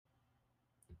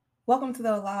Welcome to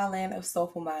the La Land of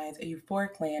Soulful Minds, a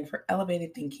euphoric land for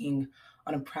elevated thinking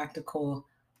on a practical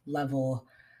level.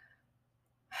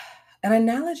 An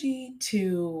analogy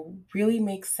to really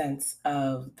make sense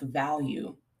of the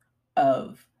value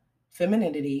of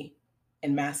femininity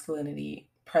and masculinity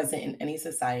present in any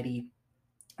society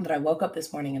that I woke up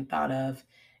this morning and thought of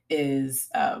is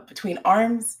between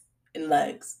arms and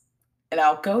legs. And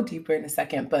I'll go deeper in a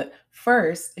second. But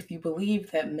first, if you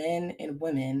believe that men and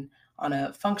women on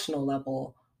a functional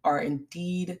level are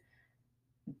indeed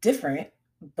different,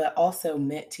 but also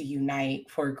meant to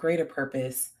unite for a greater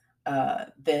purpose,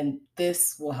 then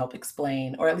this will help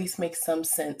explain or at least make some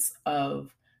sense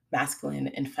of masculine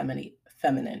and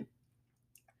feminine.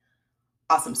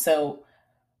 Awesome. So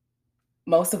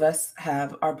most of us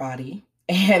have our body.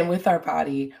 And with our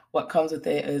body, what comes with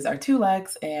it is our two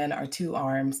legs and our two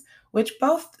arms, which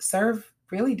both serve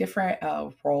really different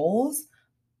roles,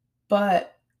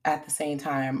 but at the same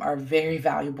time are very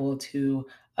valuable to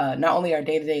not only our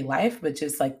day to day life, but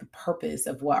just like the purpose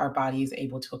of what our body is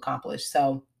able to accomplish.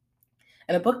 So,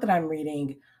 in a book that I'm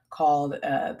reading called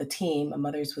The Team, A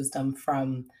Mother's Wisdom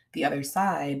from the Other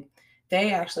Side,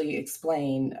 they actually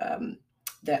explain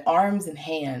that arms and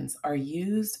hands are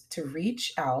used to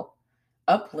reach out,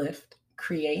 uplift,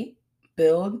 create,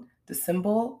 build,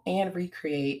 dissemble, and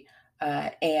recreate,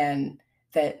 and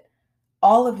that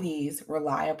all of these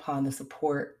rely upon the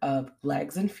support of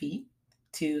legs and feet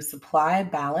to supply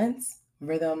balance,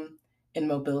 rhythm, and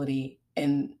mobility.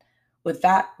 And with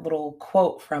that little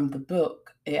quote from the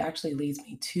book, it actually leads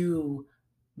me to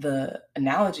the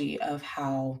analogy of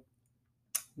how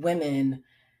women,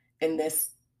 in this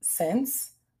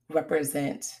sense,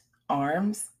 represent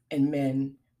arms and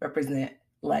men represent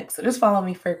legs. So just follow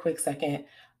me for a quick second.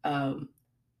 Um,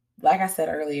 like I said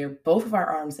earlier, both of our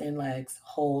arms and legs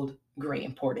hold great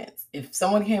importance. If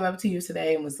someone came up to you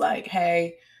today and was like,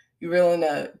 "Hey, you're willing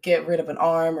to get rid of an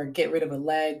arm or get rid of a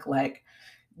leg," like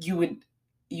you would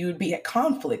you would be at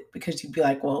conflict because you'd be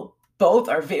like, "Well, both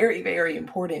are very, very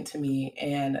important to me,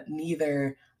 and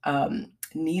neither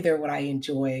would I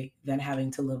enjoy than having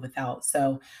to live without."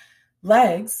 So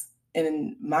legs,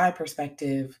 in my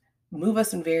perspective, move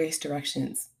us in various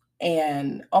directions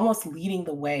and almost leading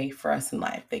the way for us in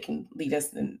life. They can lead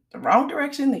us in the wrong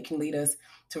direction, they can lead us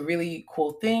to really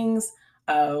cool things.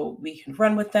 We can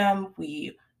run with them.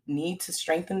 We need to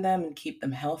strengthen them and keep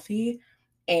them healthy.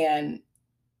 And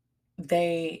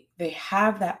they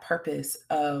have that purpose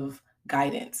of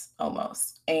guidance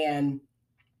almost. And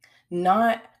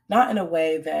not in a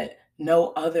way that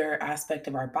no other aspect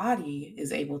of our body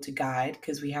is able to guide,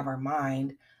 because we have our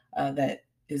mind that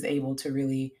is able to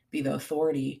really be the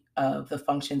authority of the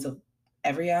functions of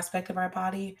every aspect of our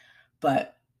body.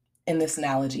 But in this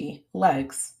analogy,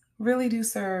 legs really do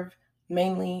serve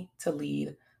mainly to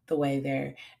lead the way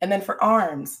there. And then for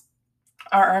arms,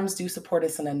 our arms do support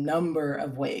us in a number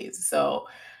of ways. So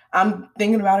I'm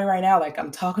thinking about it right now, like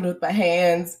I'm talking with my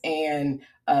hands. And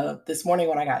this morning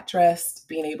when I got dressed,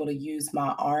 being able to use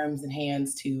my arms and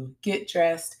hands to get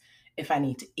dressed, if I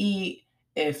need to eat,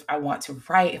 if I want to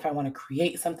write, if I want to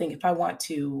create something, if I want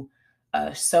to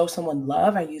show someone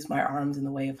love, I use my arms in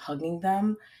the way of hugging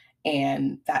them.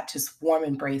 And that just warm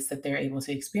embrace that they're able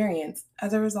to experience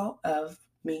as a result of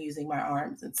me using my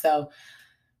arms. And so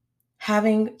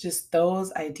having just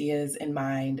those ideas in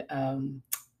mind,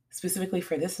 specifically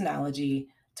for this analogy,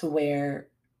 to where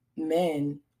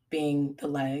men being the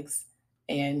legs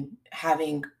and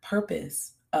having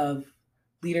purpose of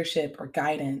leadership or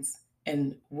guidance,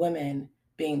 and women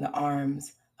being the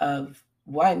arms of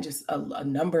one, just a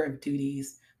number of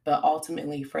duties, but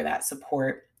ultimately for that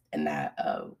support and that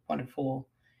wonderful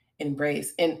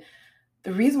embrace. And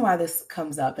the reason why this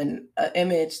comes up, and an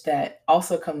image that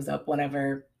also comes up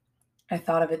whenever I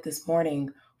thought of it this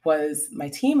morning, was my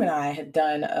team and I had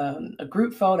done a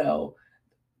group photo,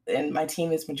 and my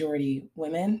team is majority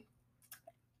women.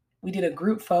 We did a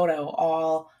group photo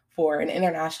all for an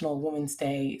International Women's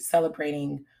Day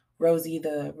celebrating Rosie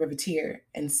the Riveteer.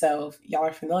 And so, if y'all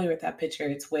are familiar with that picture,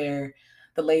 it's where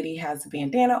the lady has a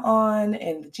bandana on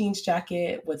and the jeans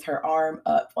jacket with her arm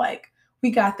up, like,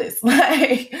 we got this.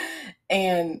 Like,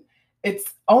 and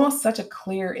it's almost such a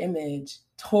clear image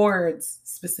towards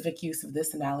specific use of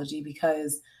this analogy,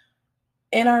 because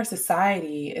in our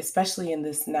society, especially in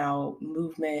this now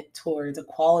movement towards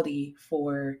equality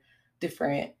for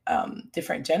different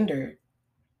gender,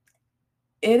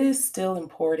 it is still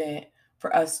important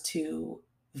for us to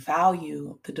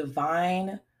value the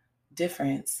divine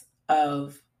difference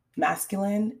of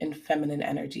masculine and feminine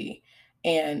energy.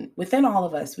 And within all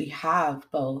of us, we have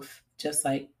both, just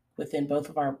like within both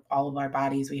of our all of our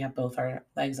bodies, we have both our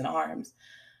legs and arms.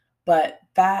 But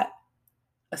that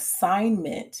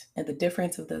assignment and the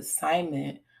difference of the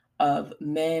assignment of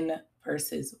men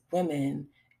versus women,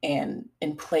 and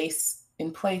in place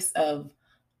of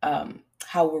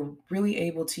how we're really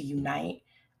able to unite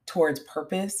towards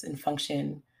purpose and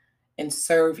function and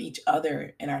serve each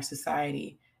other in our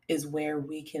society, is where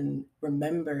we can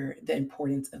remember the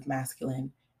importance of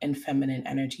masculine and feminine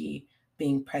energy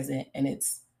being present in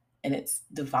its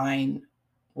divine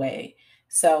way.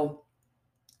 So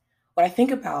when I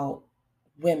think about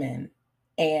women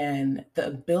and the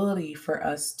ability for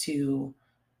us to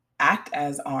act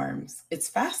as arms, it's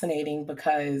fascinating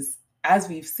because, as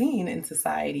we've seen in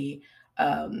society,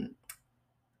 um,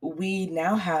 we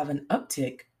now have an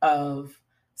uptick of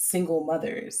single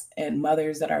mothers and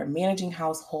mothers that are managing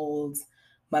households,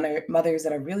 mothers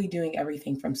that are really doing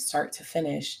everything from start to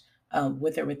finish,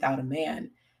 with or without a man.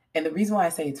 And the reason why I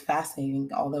say it's fascinating,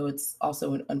 although it's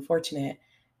also unfortunate,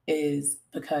 is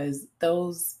because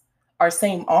those are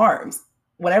same arms.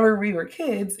 Whenever we were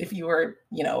kids, if you were,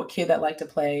 a kid that liked to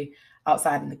play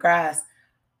outside in the grass,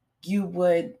 you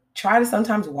would try to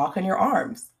sometimes walk on your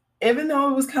arms. Even though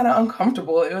it was kind of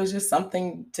uncomfortable, it was just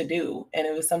something to do. And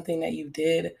it was something that you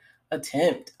did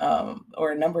attempt,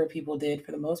 or a number of people did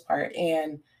for the most part.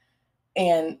 And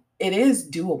it is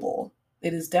doable.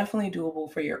 It is definitely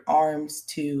doable for your arms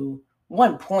to,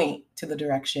 one, point to the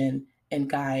direction and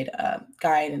guide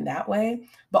in that way,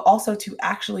 but also to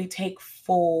actually take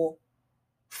full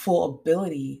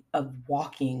ability of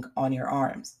walking on your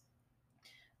arms.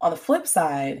 On the flip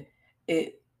side,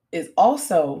 it is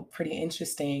also pretty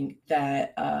interesting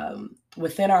that,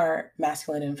 within our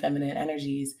masculine and feminine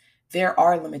energies, there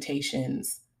are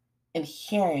limitations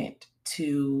inherent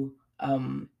to,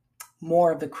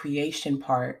 more of the creation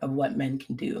part of what men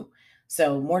can do.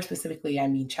 So, more specifically, I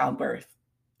mean childbirth.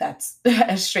 That's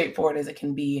as straightforward as it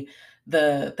can be.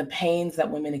 The pains that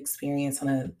women experience on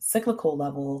a cyclical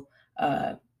level,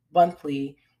 uh,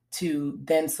 monthly, to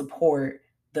then support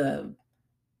the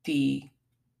the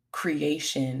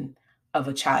creation of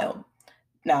a child.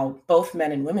 Now, both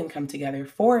men and women come together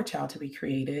for a child to be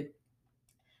created.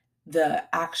 The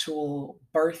actual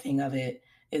birthing of it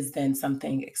is then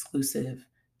something exclusive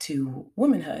to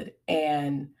womanhood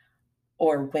and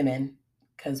or women,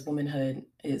 because womanhood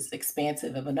is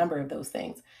expansive of a number of those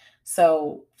things.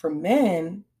 So for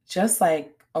men, just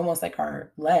like almost like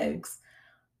our legs,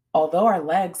 although our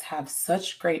legs have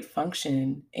such great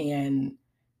function and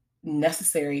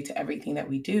necessary to everything that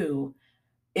we do,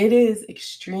 it is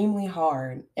extremely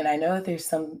hard, and I know that there's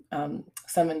some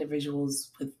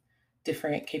individuals with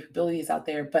different capabilities out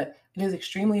there, but it is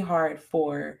extremely hard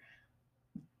for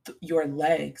your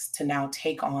legs to now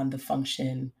take on the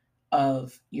function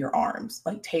of your arms,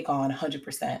 like take on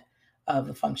 100% of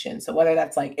the function. So whether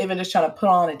that's like even just trying to put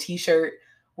on a t-shirt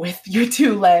with your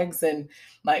two legs and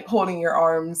like holding your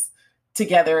arms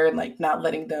together and like not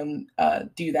letting them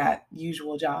do that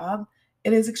usual job,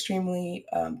 it is extremely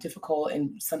difficult,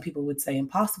 and some people would say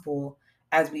impossible.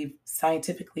 As we've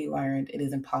scientifically learned, it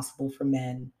is impossible for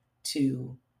men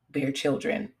to bear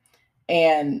children.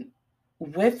 And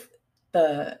with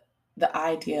the the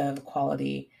idea of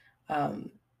equality,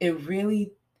 it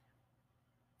really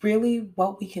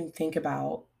what we can think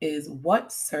about is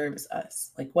what serves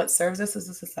us, like what serves us as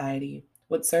a society,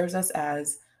 what serves us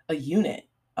as a unit,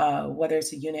 whether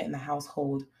it's a unit in the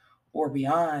household or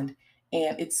beyond.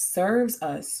 And it serves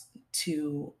us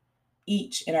to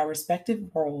each in our respective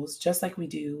roles, just like we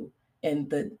do in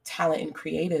the talent and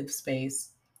creative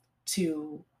space,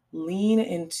 to lean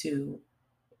into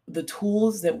the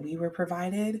tools that we were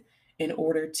provided in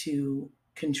order to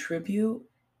contribute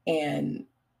and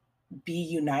be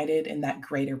united in that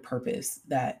greater purpose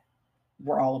that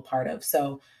we're all a part of.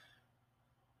 So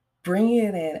bringing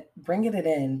it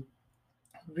in,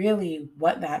 really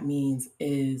what that means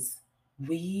is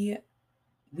we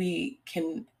we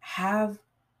can have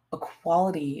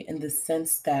equality in the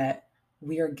sense that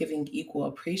we are giving equal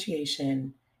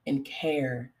appreciation and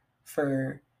care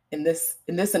for, in this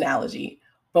analogy,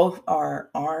 both our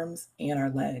arms and our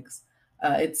legs.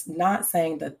 It's not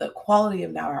saying that the quality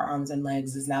of now our arms and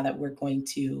legs is now that we're going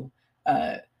to,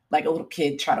 uh, like a little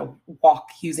kid, try to walk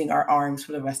using our arms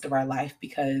for the rest of our life,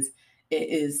 because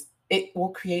it will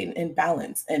create an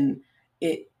imbalance, and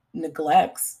it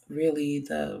neglects really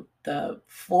the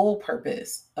full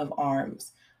purpose of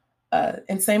arms.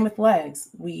 And same with legs.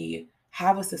 We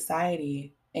have a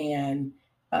society, and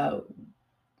uh,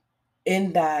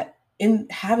 in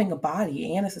having a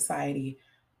body and a society,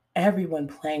 everyone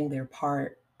playing their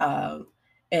part,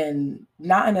 and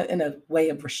not in a way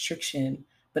of restriction,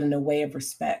 but in a way of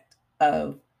respect.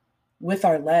 Of with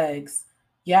our legs,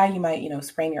 Yeah, you might,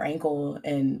 sprain your ankle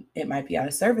and it might be out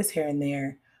of service here and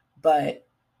there, but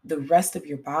the rest of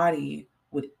your body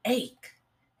would ache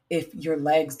if your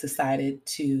legs decided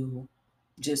to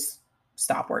just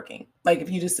stop working. Like if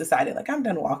you just decided, like, I'm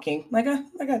done walking. Like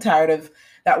I got tired of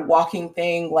that walking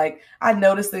thing. Like I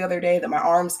noticed the other day that my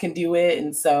arms can do it.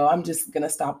 And so I'm just gonna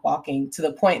stop walking, to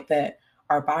the point that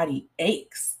our body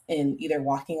aches in either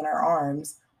walking on our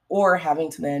arms or having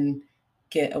to then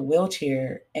get a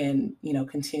wheelchair and,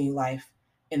 continue life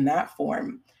in that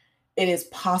form. It is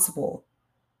possible.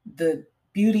 The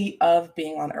beauty of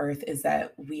being on earth is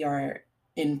that we are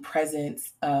in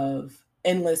presence of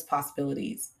endless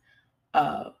possibilities.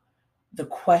 Uh, the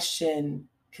question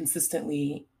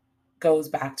consistently goes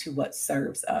back to what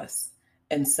serves us.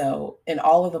 And so, in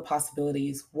all of the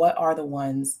possibilities, what are the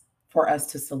ones for us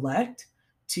to select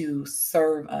to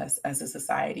serve us as a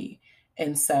society?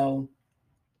 And so,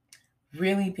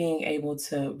 really being able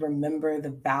to remember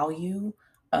the value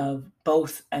of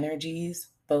both energies,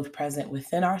 both present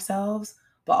within ourselves,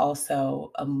 but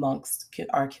also amongst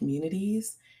our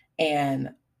communities, and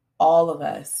all of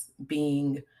us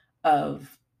being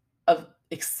of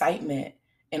excitement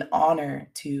and honor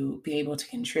to be able to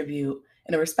contribute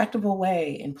in a respectable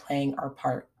way in playing our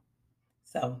part.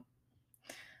 So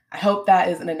I hope that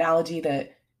is an analogy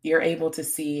that you're able to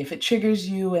see. If it triggers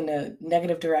you in a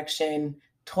negative direction,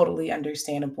 totally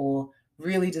understandable.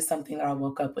 Really, just something that I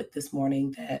woke up with this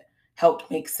morning that helped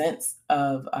make sense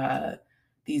of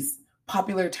these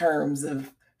popular terms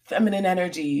of feminine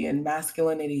energy and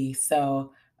masculinity.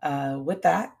 So, with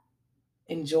that,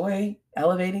 enjoy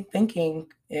elevating thinking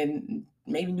and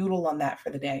maybe noodle on that for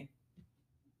the day.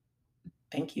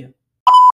 Thank you.